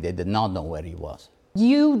told me they did not know where he was.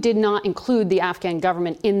 You did not include the Afghan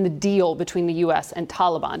government in the deal between the U.S. and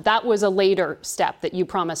Taliban. That was a later step that you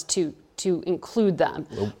promised to include them.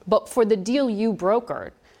 But for the deal you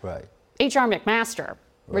brokered, right. H.R. McMaster,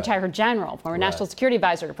 retired general, former national security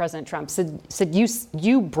advisor to President Trump, said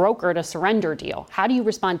you brokered a surrender deal. How do you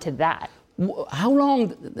respond to that? How long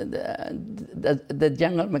did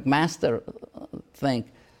General McMaster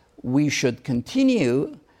think we should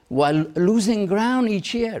continue while losing ground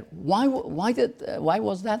each year? Why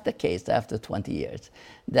was that the case after 20 years?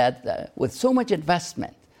 That with so much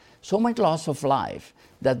investment, so much loss of life,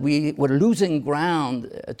 that we were losing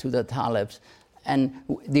ground to the Talibs, and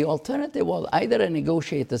the alternative was either a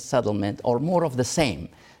negotiated settlement or more of the same.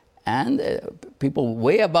 And people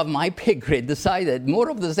way above my pay grade decided more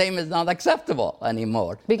of the same is not acceptable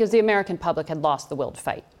anymore. Because the American public had lost the will to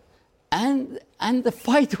fight. And the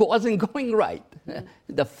fight wasn't going right.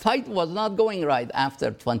 The fight was not going right after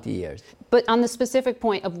 20 years. But on the specific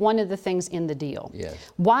point of one of the things in the deal, yes.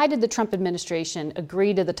 Why did the Trump administration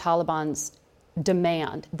agree to the Taliban's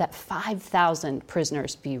demand that 5,000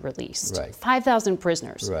 prisoners be released? Right. 5,000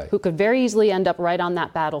 prisoners right. who could very easily end up right on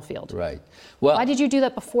that battlefield. Right. Well, why did you do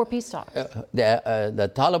that before peace talks?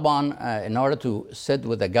 The Taliban, in order to sit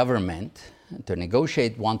with the government to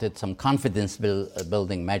negotiate, wanted some confidence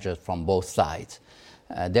building measures from both sides.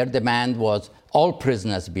 Their demand was all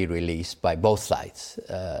prisoners be released by both sides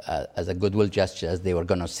as a goodwill gesture, as they were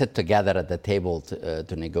going to sit together at the table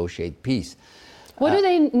to negotiate peace. What do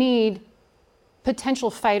they need potential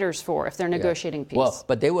fighters for if they're negotiating peace? Well,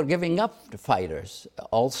 but they were giving up the fighters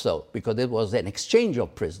also because it was an exchange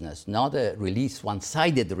of prisoners, not a release,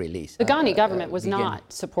 one-sided release. The Ghani government was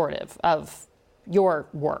not supportive of your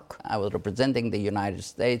work. I was representing the United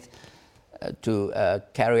States to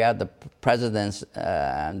carry out the president's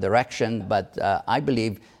direction, but I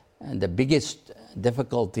believe the biggest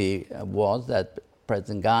difficulty was that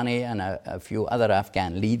President Ghani and a few other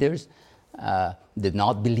Afghan leaders did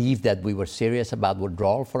not believe that we were serious about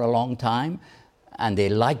withdrawal for a long time, and they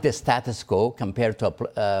liked the status quo compared to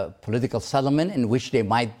a political settlement in which they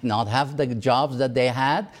might not have the jobs that they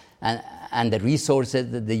had, and the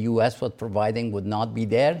resources that the U.S. was providing would not be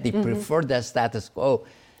there. They preferred the status quo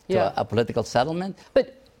to a political settlement.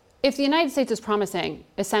 But if the United States is promising,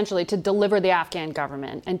 essentially, to deliver the Afghan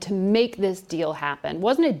government and to make this deal happen,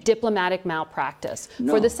 wasn't it diplomatic malpractice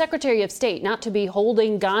for the Secretary of State not to be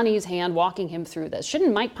holding Ghani's hand, walking him through this?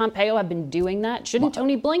 Shouldn't Mike Pompeo have been doing that? Shouldn't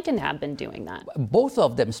Tony Blinken have been doing that? Both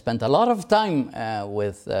of them spent a lot of time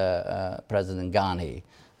with President Ghani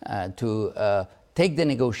to take the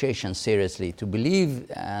negotiations seriously, to believe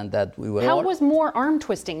that we were... How was more arm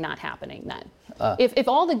twisting not happening then? If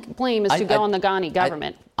all the blame is to go on the Ghani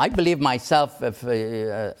government. I believe myself, if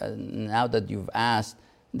now that you've asked,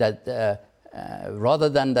 that rather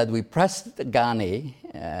than that we pressed Ghani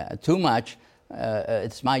too much,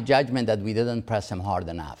 it's my judgment that we didn't press him hard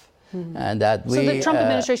enough. And that so the Trump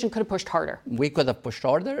administration could have pushed harder. We could have pushed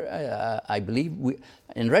harder. I believe,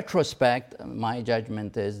 in retrospect, my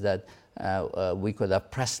judgment is that we could have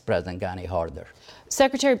pressed President Ghani harder.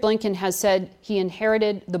 Secretary Blinken has said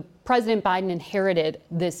President Biden inherited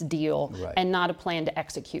this deal and not a plan to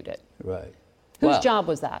execute it. Right. Whose job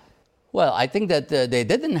was that? Well, I think that they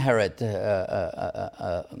did inherit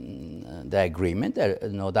the agreement,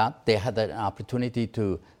 no doubt. They had an opportunity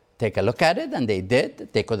to take a look at it, and they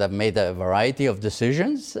did. They could have made a variety of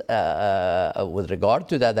decisions with regard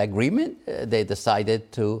to that agreement. They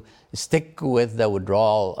decided to stick with the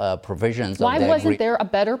withdrawal provisions of the agreement. Why wasn't there a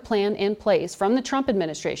better plan in place from the Trump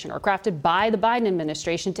administration or crafted by the Biden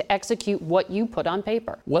administration to execute what you put on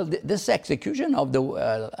paper? Well, this execution of the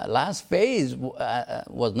last phase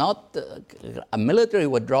was not a military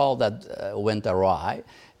withdrawal that went awry.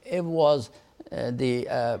 It was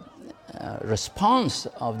the response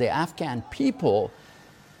of the Afghan people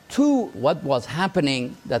to what was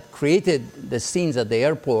happening that created the scenes at the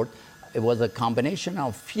airport. It was a combination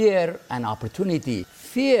of fear and opportunity.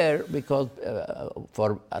 Fear because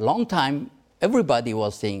for a long time, everybody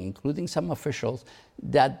was saying, including some officials,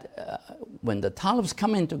 that when the Talibs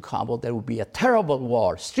come into Kabul, there will be a terrible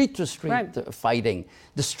war, street-to-street fighting,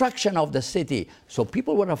 destruction of the city. So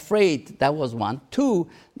people were afraid. That was one. Two,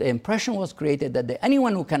 the impression was created that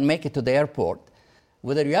anyone who can make it to the airport,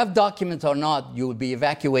 whether you have documents or not, you will be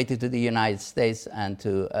evacuated to the United States and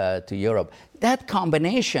to Europe. That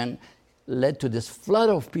combination led to this flood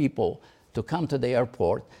of people to come to the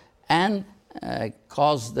airport and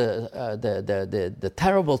caused the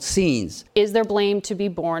terrible scenes. Is there blame to be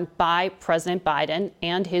borne by President Biden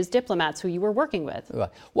and his diplomats who you were working with? Right.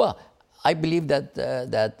 Well, I believe that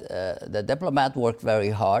the diplomat worked very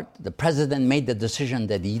hard. The president made the decision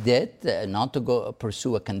that he did, not to go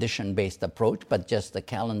pursue a condition-based approach, but just a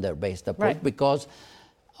calendar-based approach, right, because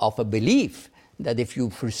of a belief that if you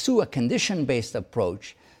pursue a condition-based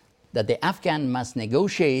approach, that the Afghan must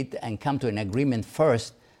negotiate and come to an agreement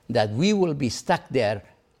first, that we will be stuck there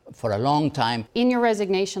for a long time. In your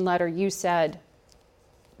resignation letter, you said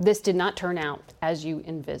this did not turn out as you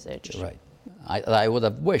envisaged. Right. I would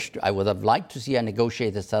have liked to see a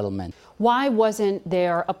negotiated settlement. Why wasn't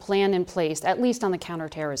there a plan in place, at least on the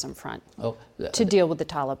counterterrorism front, to deal with the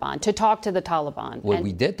Taliban, to talk to the Taliban? Well,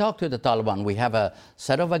 we did talk to the Taliban. We have a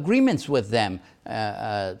set of agreements with them,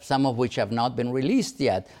 some of which have not been released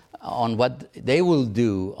yet, on what they will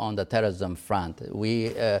do on the terrorism front.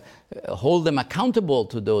 We hold them accountable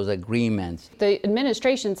to those agreements. The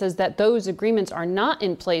administration says that those agreements are not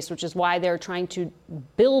in place, which is why they're trying to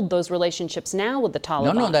build those relationships now with the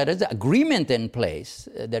Taliban. No, there is agreement in place.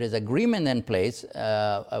 There is agreement in place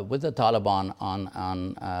with the Taliban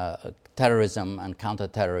on terrorism and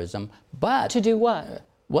counterterrorism. But to do what?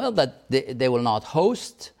 Well, that they will not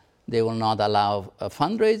host. They will not allow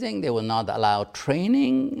fundraising. They will not allow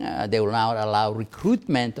training. They will not allow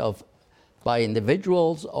recruitment by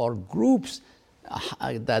individuals or groups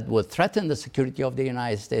that would threaten the security of the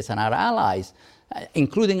United States and our allies,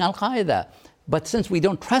 including Al-Qaeda. But since we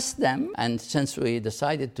don't trust them, and since we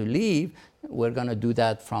decided to leave, we're going to do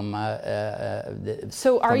that from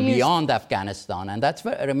beyond Afghanistan. And that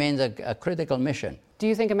remains a critical mission. Do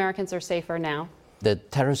you think Americans are safer now? The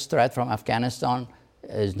terrorist threat from Afghanistan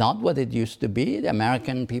is not what it used to be. The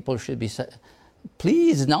American people should be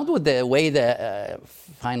pleased, not with the way the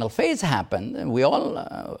final phase happened. We all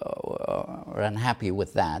are unhappy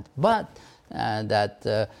with that. But that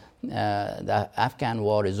the Afghan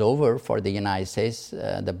war is over for the United States.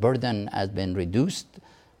 The burden has been reduced,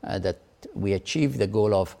 that we achieved the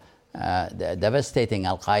goal of devastating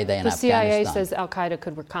Al-Qaeda in Afghanistan. The CIA says Al-Qaeda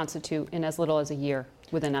could reconstitute in as little as a year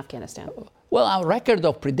within Afghanistan. Well, our record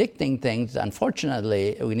of predicting things,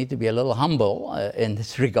 unfortunately, we need to be a little humble in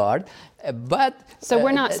this regard. So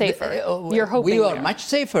we're not safer. You're hoping we are much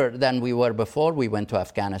safer than we were before we went to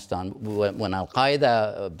Afghanistan. When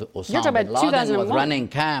Al-Qaeda, Osama bin Laden was running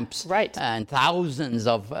camps, right, and thousands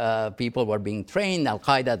of people were being trained.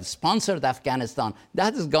 Al-Qaeda sponsored Afghanistan.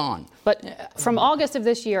 That is gone. But from August of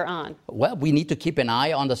this year on? Well, we need to keep an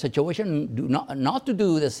eye on the situation, not to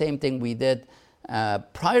do the same thing we did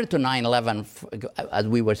prior to 9/11, as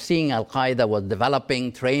we were seeing Al-Qaeda was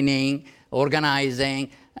developing, training, organizing,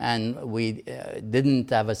 and we didn't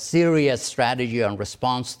have a serious strategy and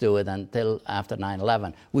response to it until after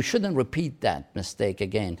 9/11. We shouldn't repeat that mistake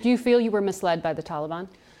again. Do you feel you were misled by the Taliban?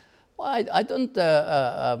 Well, I don't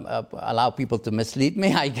allow people to mislead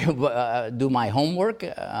me. I do my homework.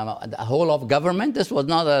 The whole of government, this was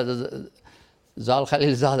not Zal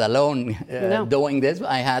Khalilzad alone doing this.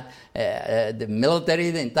 I had the military,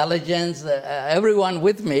 the intelligence, everyone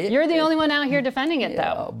with me. You're the only one out here defending it,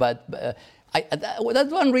 though. But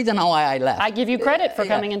that's one reason why I left. I give you credit for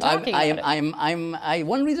coming and talking about it.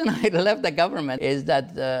 One reason I left the government is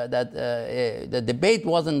that the debate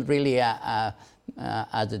wasn't really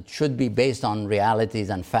as it should be, based on realities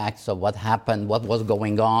and facts of what happened, what was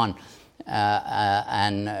going on.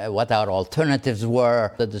 And what our alternatives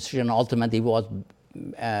were. The decision ultimately was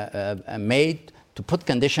made to put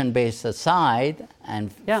condition-based aside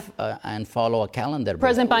and follow a calendar.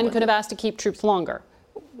 President Biden could have asked to keep troops longer,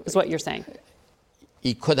 is what you're saying.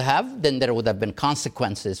 He could have. Then there would have been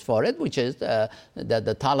consequences for it, which is that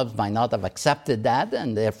the Taliban might not have accepted that,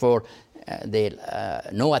 and therefore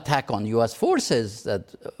no attack on U.S. forces that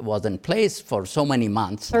was in place for so many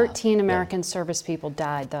months. 13 American service people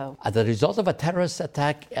died, though. As a result of a terrorist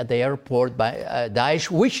attack at the airport by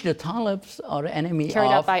Daesh, which the Talibs are enemy of.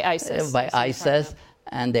 Carried out by ISIS. By ISIS,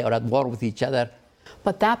 and they are at war with each other.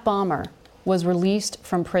 But that bomber was released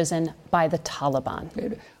from prison by the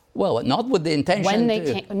Taliban. Well, not with the intention.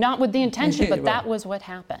 Not with the intention, but that was what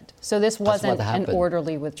happened. So this wasn't an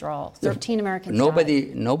orderly withdrawal. 13 Americans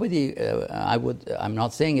died. I'm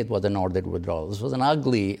not saying it was an orderly withdrawal. This was an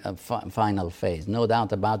ugly final phase, no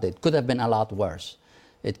doubt about it. It could have been a lot worse.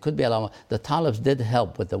 It could be a lot. The Talibs did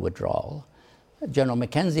help with the withdrawal. General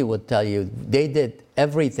McKenzie would tell you they did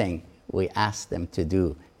everything we asked them to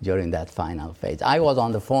do during that final phase. I was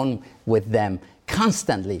on the phone with them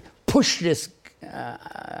constantly. Push this.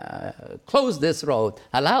 Close this road,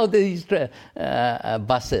 allow these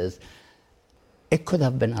buses. it could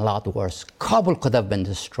have been a lot worse. Kabul could have been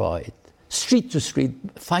destroyed. Street-to-street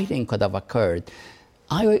fighting could have occurred.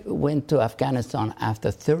 I went to Afghanistan after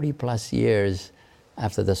 30-plus years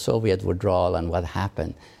after the Soviet withdrawal and what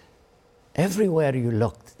happened. Everywhere you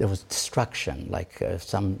looked, there was destruction, like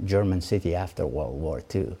some German city after World War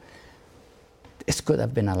II. It could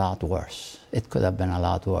have been a lot worse. It could have been a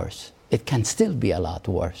lot worse. It can still be a lot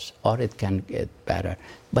worse, or it can get better.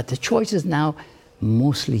 But the choice is now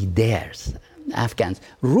mostly theirs, Afghans.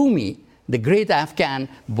 Rumi, the great Afghan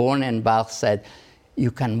born in Balkh, said,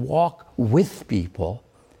 you can walk with people,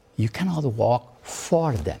 you cannot walk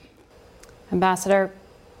for them. Ambassador,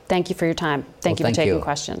 thank you for your time. Thank you for taking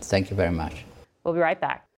questions. Thank you very much. We'll be right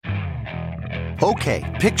back. Okay,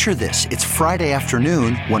 picture this. It's Friday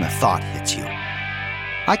afternoon when a thought hits you.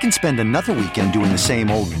 I can spend another weekend doing the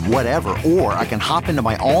same old whatever, or I can hop into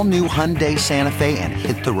my all-new Hyundai Santa Fe and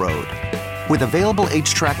hit the road. With available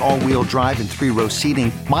H-Track all-wheel drive and 3-row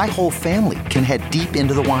seating, my whole family can head deep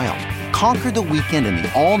into the wild. Conquer the weekend in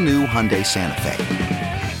the all-new Hyundai Santa Fe.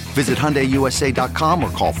 Visit HyundaiUSA.com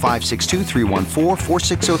or call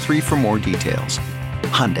 562-314-4603 for more details.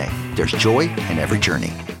 Hyundai, there's joy in every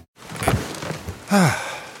journey.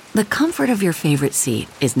 The comfort of your favorite seat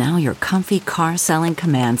is now your comfy car selling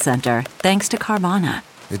command center, thanks to Carvana.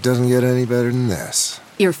 It doesn't get any better than this.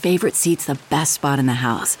 Your favorite seat's the best spot in the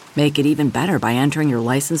house. Make it even better by entering your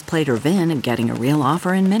license plate or VIN and getting a real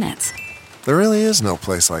offer in minutes. There really is no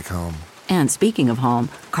place like home. And speaking of home,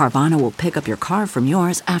 Carvana will pick up your car from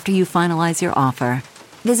yours after you finalize your offer.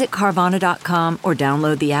 Visit Carvana.com or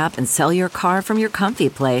download the app and sell your car from your comfy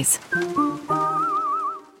place.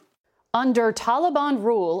 Under Taliban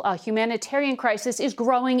rule, a humanitarian crisis is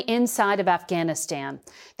growing inside of Afghanistan.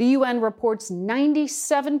 The UN reports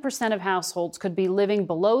 97% of households could be living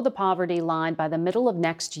below the poverty line by the middle of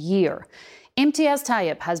next year. Imtiaz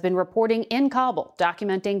Tayyip has been reporting in Kabul,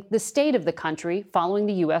 documenting the state of the country following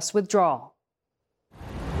the U.S. withdrawal.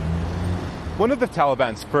 One of the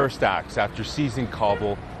Taliban's first acts after seizing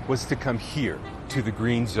Kabul was to come here to the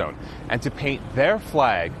Green Zone and to paint their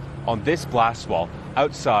flag on this blast wall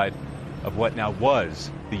outside of what now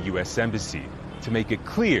was the U.S. Embassy, to make it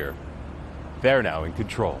clear they're now in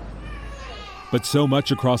control. But so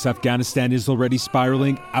much across Afghanistan is already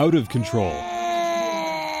spiraling out of control.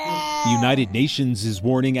 The United Nations is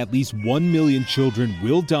warning at least 1 million children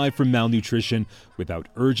will die from malnutrition without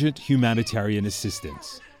urgent humanitarian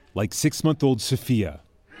assistance, like 6-month-old Sophia.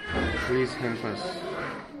 Please help us.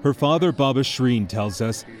 Her father, Baba Shreen, tells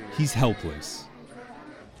us he's helpless.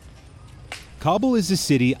 Kabul is a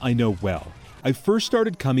city I know well. I first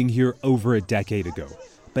started coming here over a decade ago,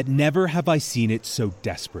 but never have I seen it so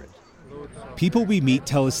desperate. People we meet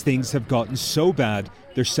tell us things have gotten so bad,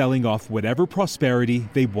 they're selling off whatever prosperity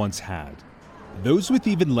they once had. Those with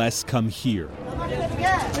even less come here, to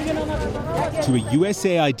a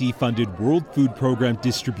USAID-funded World Food Program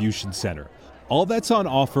distribution center. All that's on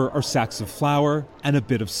offer are sacks of flour and a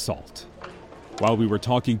bit of salt. While we were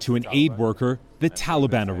talking to an aid worker, the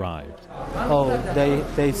Taliban arrived. Oh,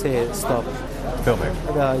 they say stop. Filming?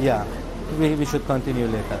 Yeah, we should continue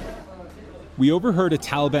later. We overheard a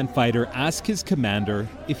Taliban fighter ask his commander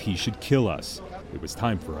if he should kill us. It was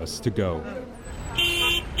time for us to go.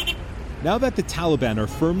 Now that the Taliban are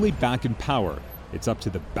firmly back in power, it's up to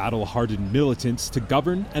the battle-hardened militants to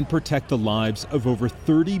govern and protect the lives of over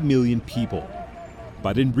 30 million people.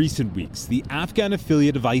 But in recent weeks, the Afghan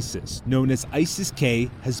affiliate of ISIS, known as ISIS-K,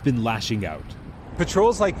 has been lashing out.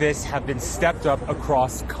 Patrols like this have been stepped up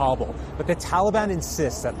across Kabul, but the Taliban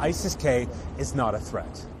insists that ISIS-K is not a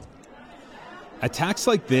threat. Attacks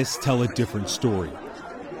like this tell a different story.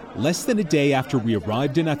 Less than a day after we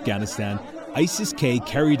arrived in Afghanistan, ISIS-K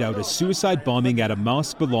carried out a suicide bombing at a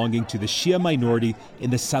mosque belonging to the Shia minority in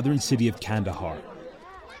the southern city of Kandahar.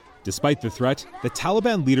 Despite the threat, the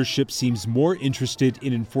Taliban leadership seems more interested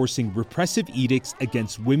in enforcing repressive edicts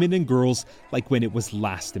against women and girls like when it was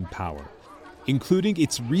last in power, including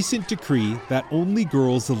its recent decree that only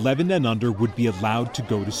girls 11 and under would be allowed to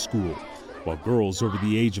go to school, while girls over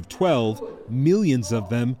the age of 12, millions of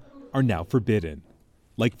them, are now forbidden,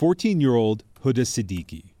 like 14-year-old Huda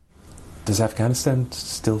Siddiqui. Does Afghanistan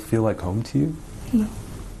still feel like home to you? No.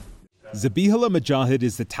 Zabihullah Mujahid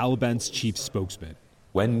is the Taliban's chief spokesman.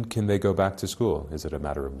 When can they go back to school? Is it a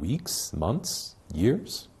matter of weeks, months,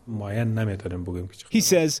 years? He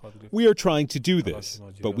says, we are trying to do this,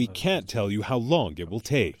 but we can't tell you how long it will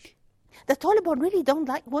take. The Taliban really don't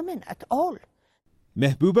like women at all.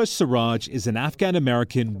 Mehbooba Siraj is an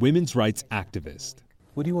Afghan-American women's rights activist.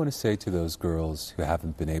 What do you want to say to those girls who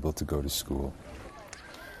haven't been able to go to school?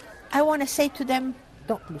 I want to say to them,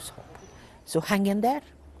 don't lose hope. So hang in there,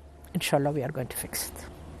 inshallah, we are going to fix it.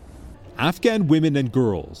 Afghan women and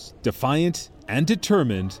girls, defiant and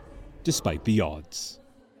determined despite the odds.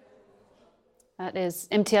 That is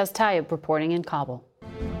Imtiaz Tayyib reporting in Kabul.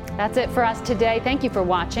 That's it for us today. Thank you for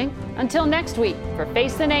watching. Until next week, for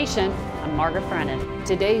Face the Nation, I'm Margaret Brennan.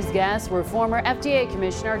 Today's guests were former FDA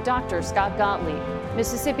Commissioner Dr. Scott Gottlieb,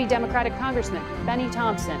 Mississippi Democratic Congressman Benny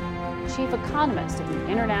Thompson, Chief Economist of the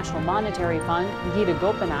International Monetary Fund, Gita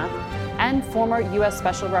Gopinath, and former U.S.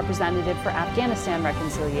 Special Representative for Afghanistan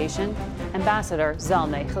Reconciliation, Ambassador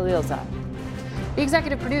Zalmay Khalilzad. The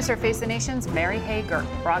executive producer of Face the Nation's Mary Hager.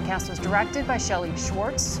 Broadcast was directed by Shelley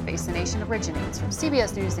Schwartz. Face the Nation originates from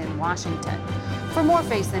CBS News in Washington. For more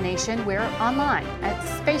Face the Nation, we're online at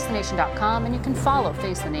facethenation.com, and you can follow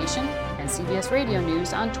Face the Nation and CBS Radio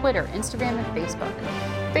News on Twitter, Instagram, and Facebook.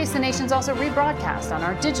 Face the Nation is also rebroadcast on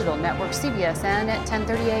our digital network CBSN at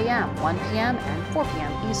 10:30 a.m., 1 p.m., and 4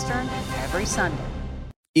 p.m. Eastern every Sunday.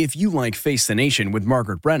 If you like Face the Nation with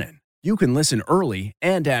Margaret Brennan, you can listen early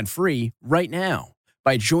and ad-free right now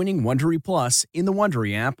by joining Wondery Plus in the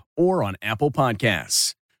Wondery app or on Apple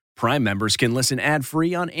Podcasts. Prime members can listen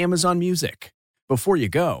ad-free on Amazon Music. Before you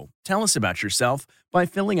go, tell us about yourself by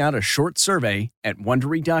filling out a short survey at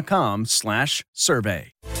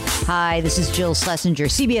Wondery.com/survey. Hi, this is Jill Schlesinger,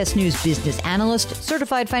 CBS News business analyst,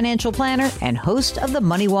 certified financial planner, and host of the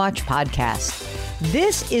Money Watch podcast.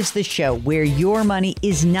 This is the show where your money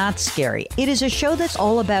is not scary. It is a show that's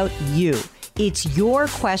all about you. It's your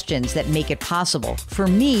questions that make it possible for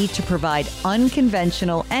me to provide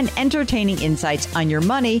unconventional and entertaining insights on your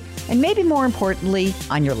money, and maybe more importantly,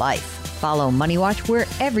 on your life. Follow Money Watch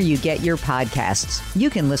wherever you get your podcasts.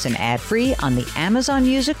 You can listen ad-free on the Amazon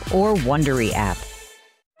Music or Wondery app.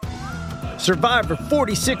 Survivor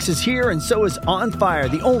 46 is here, and so is On Fire,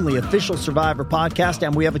 the only official Survivor podcast,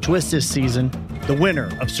 and we have a twist this season. The winner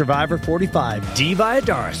of Survivor 45, Dee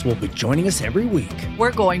Valladares, will be joining us every week.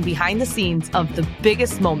 We're going behind the scenes of the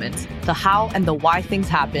biggest moments, the how and the why things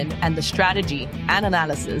happen, and the strategy and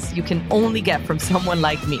analysis you can only get from someone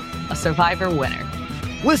like me, a Survivor winner.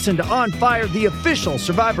 Listen to On Fire, the official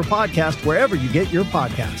Survivor podcast, wherever you get your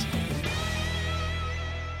podcasts.